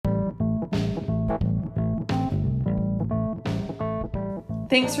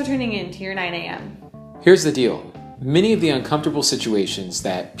Thanks for tuning in to your 9 a.m. Here's the deal. Many of the uncomfortable situations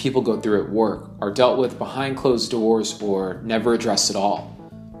that people go through at work are dealt with behind closed doors or never addressed at all.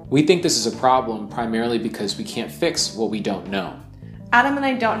 We think this is a problem primarily because we can't fix what we don't know. Adam and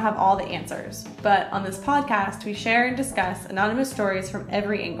I don't have all the answers, but on this podcast, we share and discuss anonymous stories from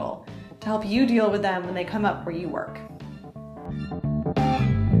every angle to help you deal with them when they come up where you work.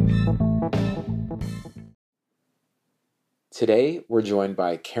 Today, we're joined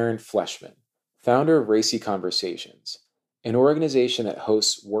by Karen Fleshman, founder of Racy Conversations, an organization that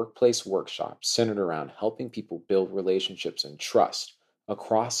hosts workplace workshops centered around helping people build relationships and trust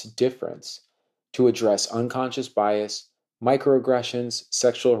across difference to address unconscious bias, microaggressions,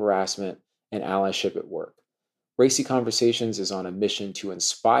 sexual harassment, and allyship at work. Racy Conversations is on a mission to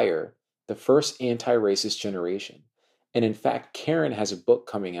inspire the first anti-racist generation. And in fact, Karen has a book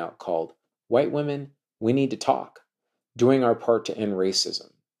coming out called White Women, We Need to Talk, Doing Our Part to End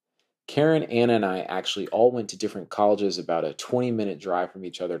Racism. Karen, Anna, and I actually all went to different colleges about a 20-minute drive from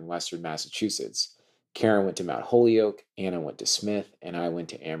each other in Western Massachusetts. Karen went to Mount Holyoke, Anna went to Smith, and I went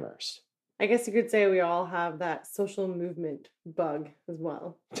to Amherst. I guess you could say we all have that social movement bug as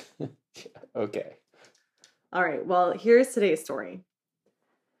well. Okay. All right, well, here's today's story.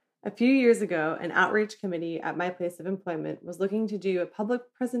 A few years ago, an outreach committee at my place of employment was looking to do a public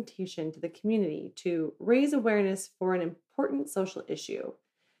presentation to the community to raise awareness for an important social issue,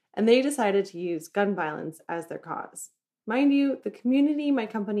 and they decided to use gun violence as their cause. Mind you, the community my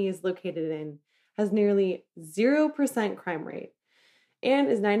company is located in has nearly 0% crime rate and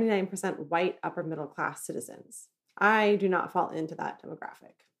is 99% white upper middle class citizens. I do not fall into that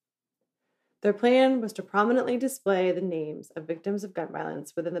demographic. Their plan was to prominently display the names of victims of gun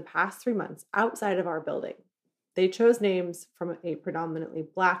violence within the past 3 months outside of our building. They chose names from a predominantly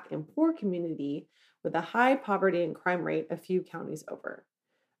Black and poor community with a high poverty and crime rate a few counties over.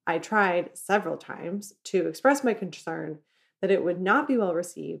 I tried several times to express my concern that it would not be well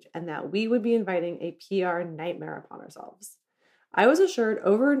received and that we would be inviting a PR nightmare upon ourselves. I was assured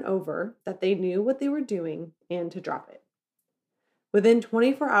over and over that they knew what they were doing and to drop it. Within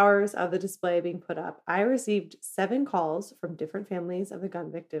 24 hours of the display being put up, I received 7 calls from different families of the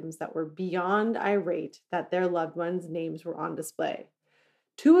gun victims that were beyond irate that their loved ones' names were on display.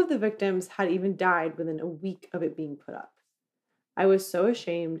 2 of the victims had even died within a week of it being put up. I was so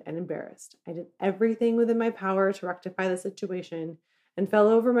ashamed and embarrassed. I did everything within my power to rectify the situation and fell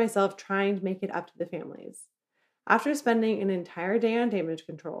over myself trying to make it up to the families. After spending an entire day on damage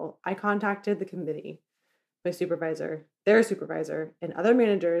control, I contacted the committee, my supervisor, their supervisor, and other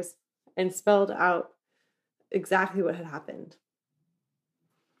managers, and spelled out exactly what had happened.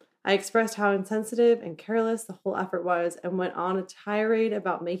 I expressed how insensitive and careless the whole effort was and went on a tirade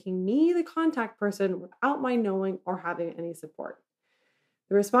about making me the contact person without my knowing or having any support.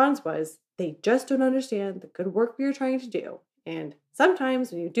 The response was, they just don't understand the good work we are trying to do, and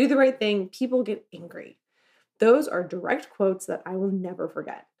sometimes when you do the right thing, people get angry. Those are direct quotes that I will never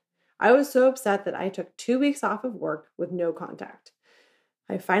forget. I was so upset that I took 2 weeks off of work with no contact.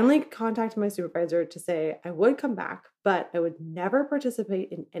 I finally contacted my supervisor to say I would come back, but I would never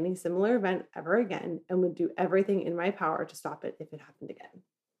participate in any similar event ever again and would do everything in my power to stop it if it happened again.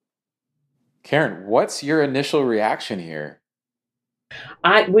 Karen, what's your initial reaction here?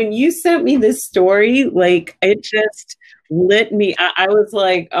 When you sent me this story, it just lit me. I was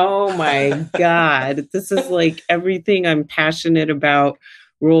like, oh my God, this is like everything I'm passionate about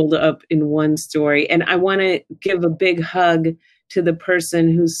rolled up in one story. And I want to give a big hug to the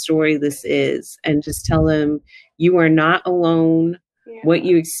person whose story this is and just tell them you are not alone. Yeah. What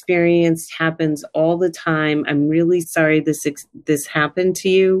you experienced happens all the time. I'm really sorry this happened to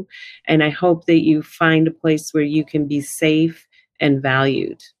you. And I hope that you find a place where you can be safe and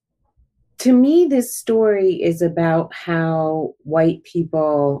valued. To me, this story is about how white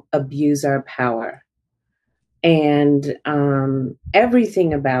people abuse our power. And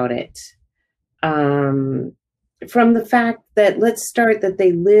everything about it, from the fact that, let's start that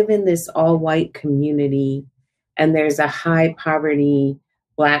they live in this all-white community and there's a high poverty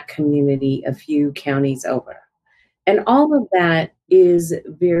Black community a few counties over. And all of that is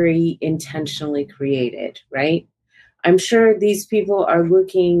very intentionally created, right? I'm sure these people are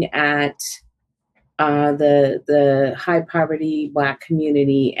looking at the high poverty Black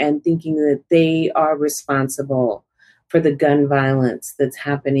community and thinking that they are responsible for the gun violence that's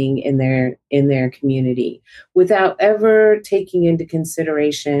happening in their community, without ever taking into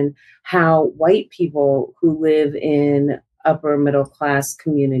consideration how white people who live in upper middle class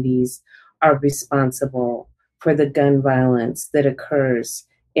communities are responsible for the gun violence that occurs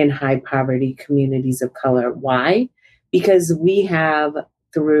in high poverty communities of color. Why? Because we have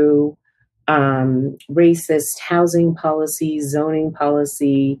through racist housing policy, zoning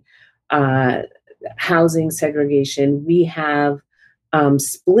policy, housing segregation. We have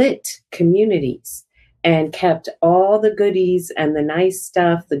split communities and kept all the goodies and the nice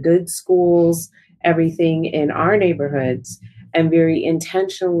stuff, the good schools, everything in our neighborhoods, and very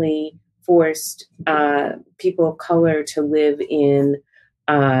intentionally forced people of color to live in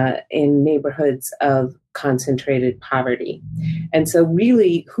neighborhoods of concentrated poverty. And so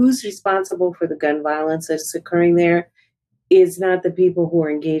really, who's responsible for the gun violence that's occurring there is not the people who are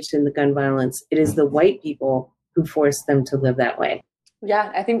engaged in the gun violence. It is the white people who forced them to live that way.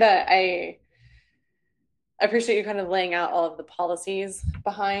 Yeah, I think that I appreciate you kind of laying out all of the policies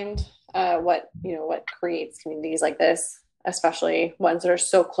behind what creates communities like this, especially ones that are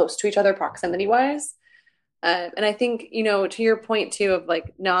so close to each other proximity wise. And I think, to your point too, of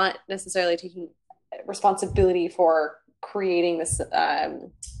like not necessarily taking responsibility for creating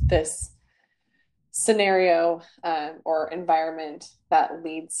this scenario or environment that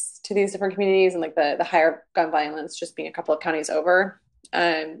leads to these different communities, and like the higher gun violence just being a couple of counties over.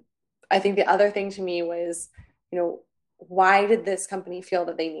 I think the other thing to me was, why did this company feel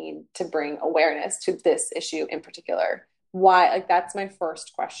that they need to bring awareness to this issue in particular? Why? Like, that's my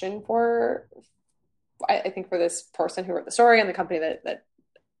first question I think for this person who wrote the story and the company that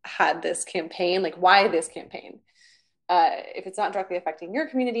had this campaign. Like, why this campaign? If it's not directly affecting your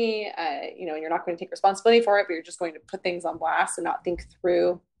community, and you're not going to take responsibility for it, but you're just going to put things on blast and not think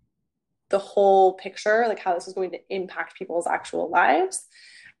through the whole picture, like how this is going to impact people's actual lives.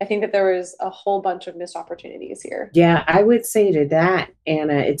 I think that there was a whole bunch of missed opportunities here. Yeah, I would say to that,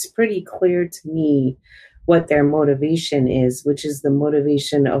 Anna, it's pretty clear to me what their motivation is, which is the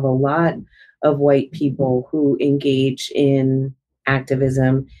motivation of a lot of white people who engage in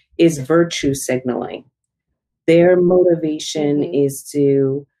activism, is virtue signaling. Their motivation is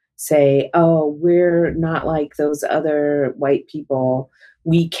to say, oh, we're not like those other white people.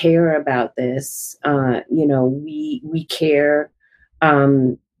 We care about this. We care.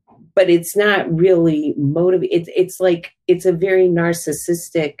 But it's not really It's like, it's a very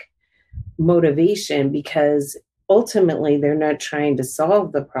narcissistic motivation, because ultimately they're not trying to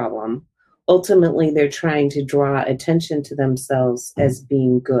solve the problem. Ultimately, they're trying to draw attention to themselves as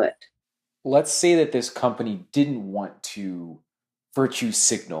being good. Let's say that this company didn't want to virtue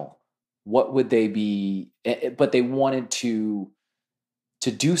signal. What would they be? But they wanted to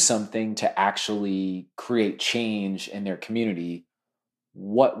do something to actually create change in their community.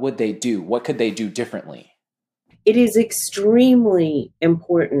 What would they do? What could they do differently? It is extremely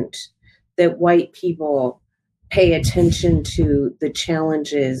important that white people pay attention to the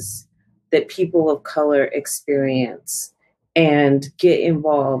challenges that people of color experience and get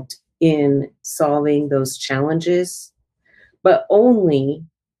involved in solving those challenges, but only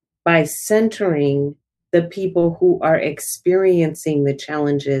by centering the people who are experiencing the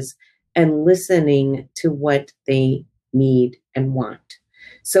challenges and listening to what they need and want.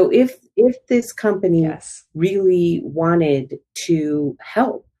 So if this company really wanted to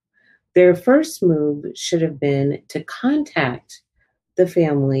help, their first move should have been to contact the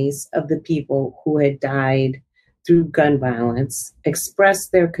families of the people who had died through gun violence, express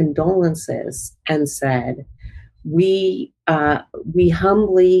their condolences, and said, we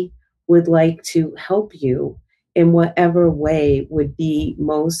humbly would like to help you in whatever way would be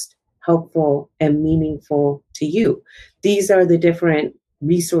most helpful and meaningful to you. These are the different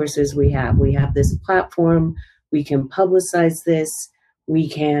resources we have. We have this platform. We can publicize this. We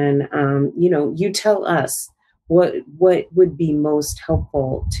can, you tell us what would be most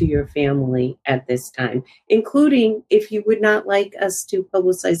helpful to your family at this time, including if you would not like us to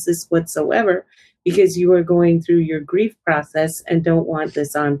publicize this whatsoever because you are going through your grief process and don't want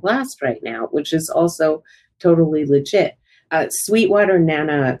this on blast right now, which is also totally legit. Sweetwater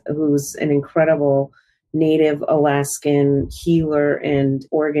Nana, who's an incredible Native Alaskan healer and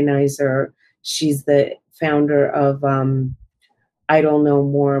organizer, she's the founder of Idle No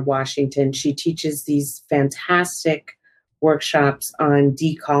More Washington. She teaches these fantastic workshops on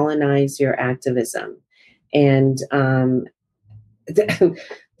decolonize your activism. And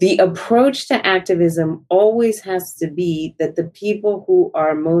the approach to activism always has to be that the people who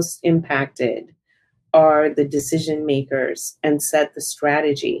are most impacted are the decision makers and set the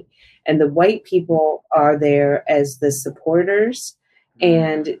strategy. And the white people are there as the supporters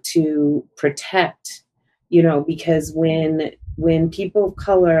and to protect, because when people of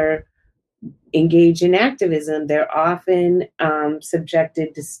color engage in activism, they're often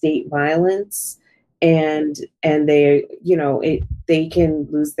subjected to state violence, and they, they can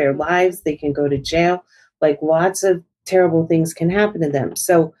lose their lives, they can go to jail. Like lots of terrible things can happen to them.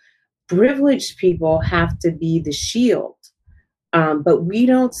 So privileged people have to be the shield, but we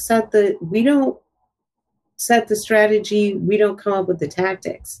don't set the strategy. We don't come up with the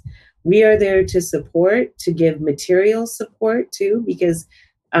tactics. We are there to support, to give material support too, because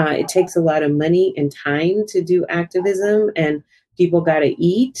it takes a lot of money and time to do activism, and people got to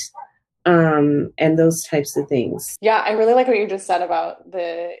eat, and those types of things. Yeah, I really like what you just said about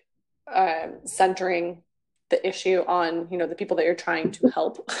the centering the issue on, the people that you're trying to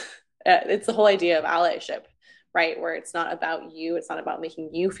help. It's the whole idea of allyship, right? Where it's not about you. It's not about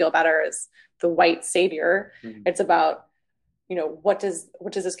making you feel better as the white savior. Mm-hmm. It's about, what does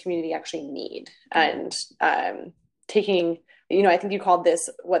this community actually need? And taking, I think you called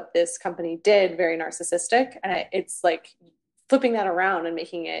what this company did very narcissistic. And it's like flipping that around and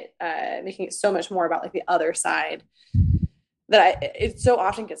making it so much more about like the other side that it so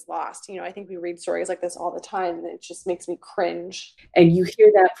often gets lost. I think we read stories like this all the time, and it just makes me cringe. And you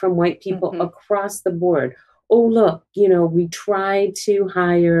hear that from white people mm-hmm. across the board. Oh, look, we tried to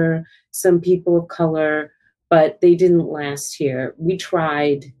hire some people of color, but they didn't last here. We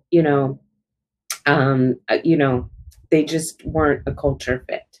tried, they just weren't a culture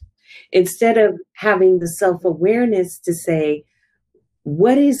fit. Instead of having the self-awareness to say,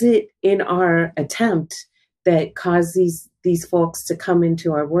 what is it in our attempt that caused these folks to come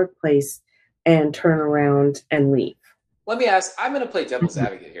into our workplace and turn around and leave? Let me ask, I'm going to play devil's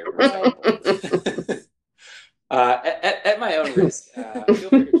advocate here. At my own risk, feel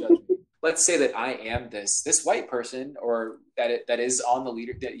free to judge me. Let's say that I am this white person, or that is on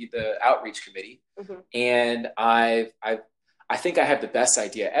the outreach committee, mm-hmm. and I think I have the best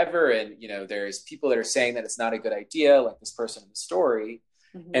idea ever, and there's people that are saying that it's not a good idea, like this person in the story,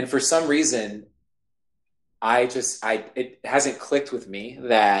 mm-hmm. and for some reason, it hasn't clicked with me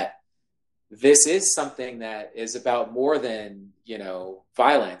that this is something that is about more than,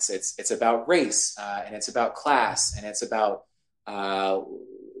 violence. It's about race, and it's about class, and it's about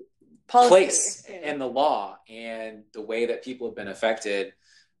place and the law and the way that people have been affected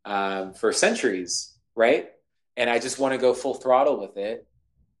for centuries, right? And I just want to go full throttle with it.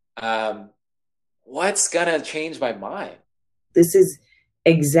 What's gonna change my mind? This is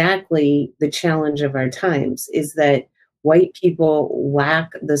exactly the challenge of our times, is that white people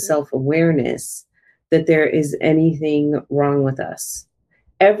lack the self-awareness that there is anything wrong with us.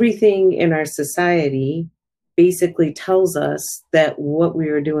 Everything in our society basically tells us that what we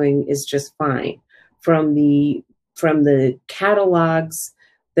are doing is just fine. From the catalogs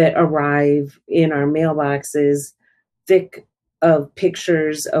that arrive in our mailboxes, thick of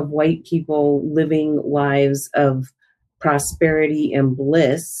pictures of white people living lives of prosperity and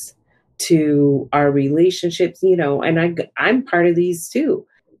bliss, to our relationships, and I'm part of these too.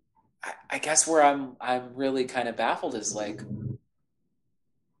 I guess where I'm really kind of baffled is like,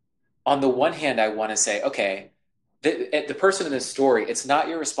 on the one hand, I want to say, okay, the person in this story, it's not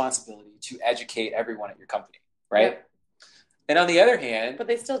your responsibility to educate everyone at your company, right? Yep. And on the other hand, but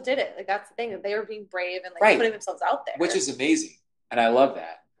they still did it. Like, that's the thing, that they were being brave and right. putting themselves out there, which is amazing, and I love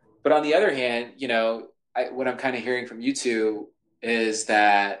that. But on the other hand, what I'm kind of hearing from you two is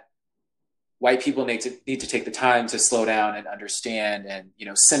that white people need to take the time to slow down and understand and,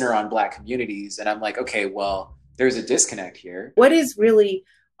 center on Black communities. And I'm like, okay, well, there's a disconnect here. What is really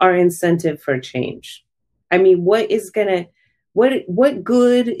our incentive for change? I mean, what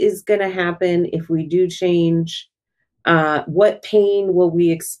good is going to happen if we do change? What pain will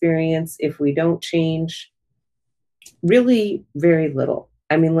we experience if we don't change? Really very little.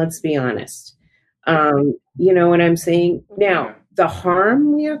 I mean, let's be honest. You know what I'm saying? Now, the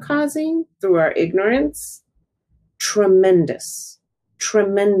harm we are causing through our ignorance, tremendous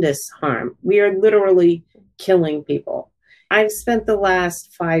harm. We are literally killing people. I've spent the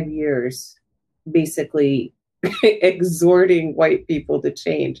last 5 years basically exhorting white people to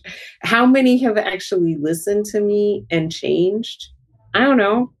change. How many have actually listened to me and changed? I don't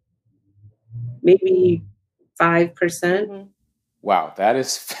know. Maybe 5%. Mm-hmm. Wow, that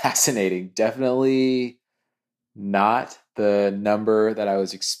is fascinating. Definitely not the number that I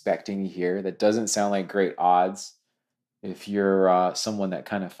was expecting here. That doesn't sound like great odds if you're someone that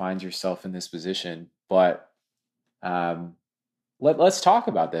kind of finds yourself in this position. But let's talk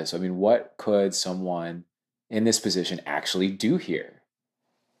about this. I mean, what could someone in this position actually do here?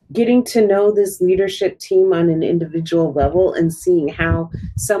 Getting to know this leadership team on an individual level and seeing how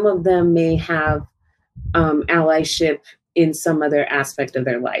some of them may have allyship in some other aspect of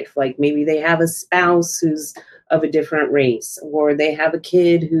their life. Like maybe they have a spouse who's of a different race, or they have a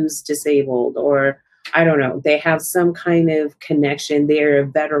kid who's disabled, or I don't know, they have some kind of connection. They're a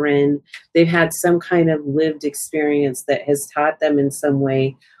veteran. They've had some kind of lived experience that has taught them in some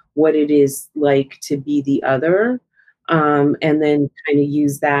way what it is like to be the other. And then kind of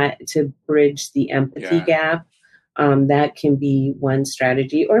use that to bridge the empathy gap. That can be one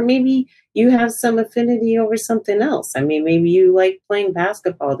strategy. Or maybe you have some affinity over something else. I mean, maybe you like playing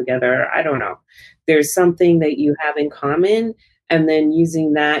basketball together. I don't know. There's something that you have in common, and then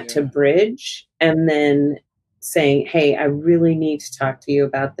using that to bridge, and then saying, hey, I really need to talk to you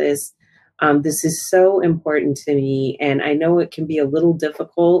about this. This is so important to me, and I know it can be a little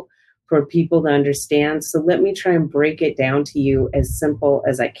difficult for people to understand. So let me try and break it down to you as simple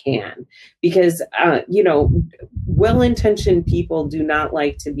as I can. Because, well-intentioned people do not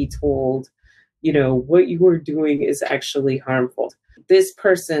like to be told, what you are doing is actually harmful. This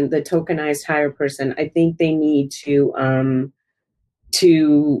person, the tokenized hire person, I think they need to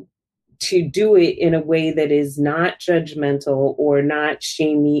do it in a way that is not judgmental or not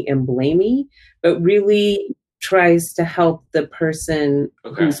shamey and blamey, but really tries to help the person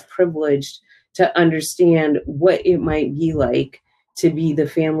who's privileged to understand what it might be like to be the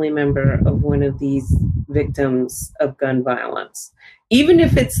family member of one of these victims of gun violence. Even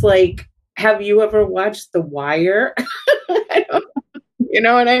if it's like, have you ever watched The Wire? You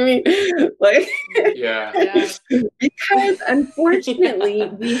know what I mean? Like, yeah. Because unfortunately,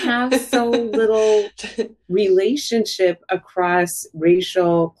 we have so little relationship across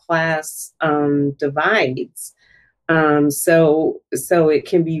racial class divides. So it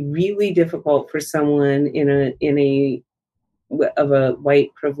can be really difficult for someone in a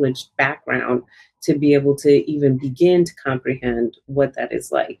white privileged background to be able to even begin to comprehend what that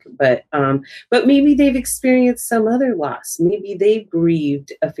is like. But maybe they've experienced some other loss. Maybe they've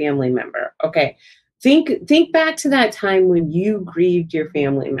grieved a family member. Okay. Think back to that time when you grieved your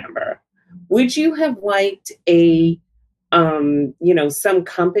family member. Would you have liked some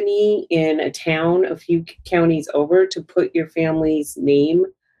company in a town a few counties over to put your family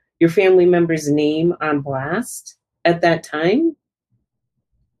member's name on blast at that time?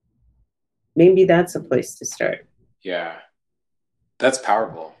 Maybe that's a place to start. Yeah, that's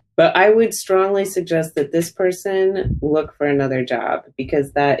powerful. But I would strongly suggest that this person look for another job,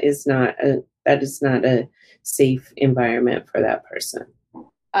 because that is not a safe environment for that person.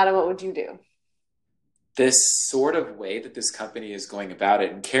 Adam, what would you do? This sort of way that this company is going about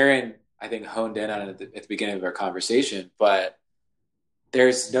it, and Karen, I think, honed in on it at the beginning of our conversation, but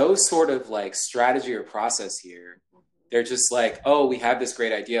there's no sort of like strategy or process here. They're just like, oh, we have this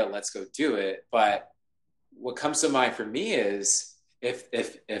great idea, let's go do it. But what comes to mind for me is if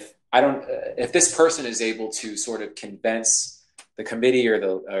this person is able to sort of convince the committee or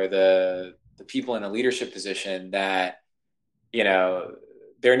the people in a leadership position that,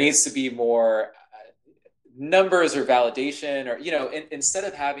 there needs to be more numbers or validation, or, instead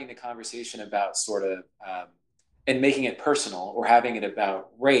of having the conversation about sort of and making it personal or having it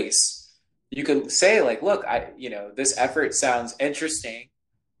about race, you could say like, look, this effort sounds interesting,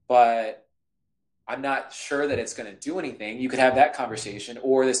 but I'm not sure that it's going to do anything. You could have that conversation.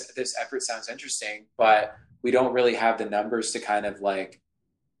 Or this effort sounds interesting, but we don't really have the numbers to kind of like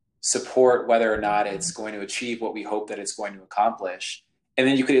support whether or not it's going to achieve what we hope that it's going to accomplish. And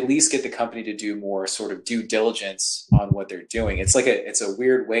then you could at least get the company to do more sort of due diligence on what they're doing. It's a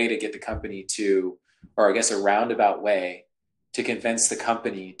weird way to get the company to, or I guess a roundabout way to convince the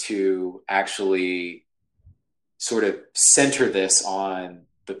company to actually sort of center this on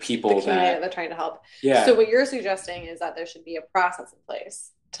the people that they're trying to help. Yeah. So what you're suggesting is that there should be a process in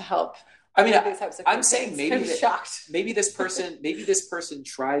place to help. I mean, these types of I'm saying shocked. Maybe this person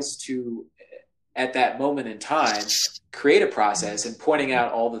tries to, at that moment in time, create a process and pointing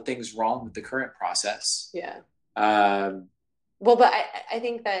out all the things wrong with the current process. Yeah. Well, but I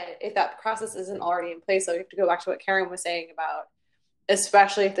think that if that process isn't already in place, so you have to go back to what Karen was saying about,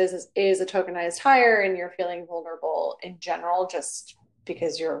 especially if this is a tokenized hire and you're feeling vulnerable in general, just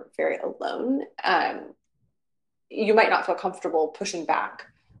because you're very alone, you might not feel comfortable pushing back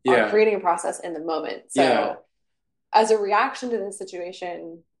on creating a process in the moment. So as a reaction to this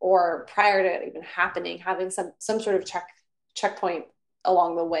situation, or prior to it even happening, having some sort of checkpoint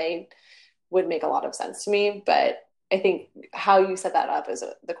along the way would make a lot of sense to me. But I think how you set that up is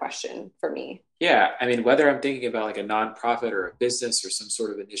the question for me. Yeah. I mean, whether I'm thinking about like a nonprofit or a business or some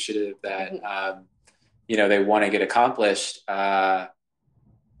sort of initiative that, they want to get accomplished, I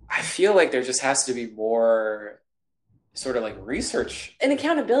feel like there just has to be more sort of like research and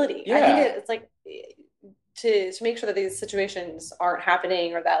accountability. Yeah. I think it's like to make sure that these situations aren't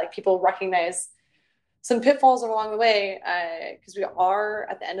happening, or that like people recognize some pitfalls along the way, because we are,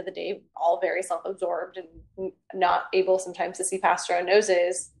 at the end of the day, all very self-absorbed and not able sometimes to see past our own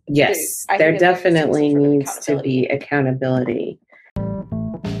noses. Yes, there definitely needs to be accountability.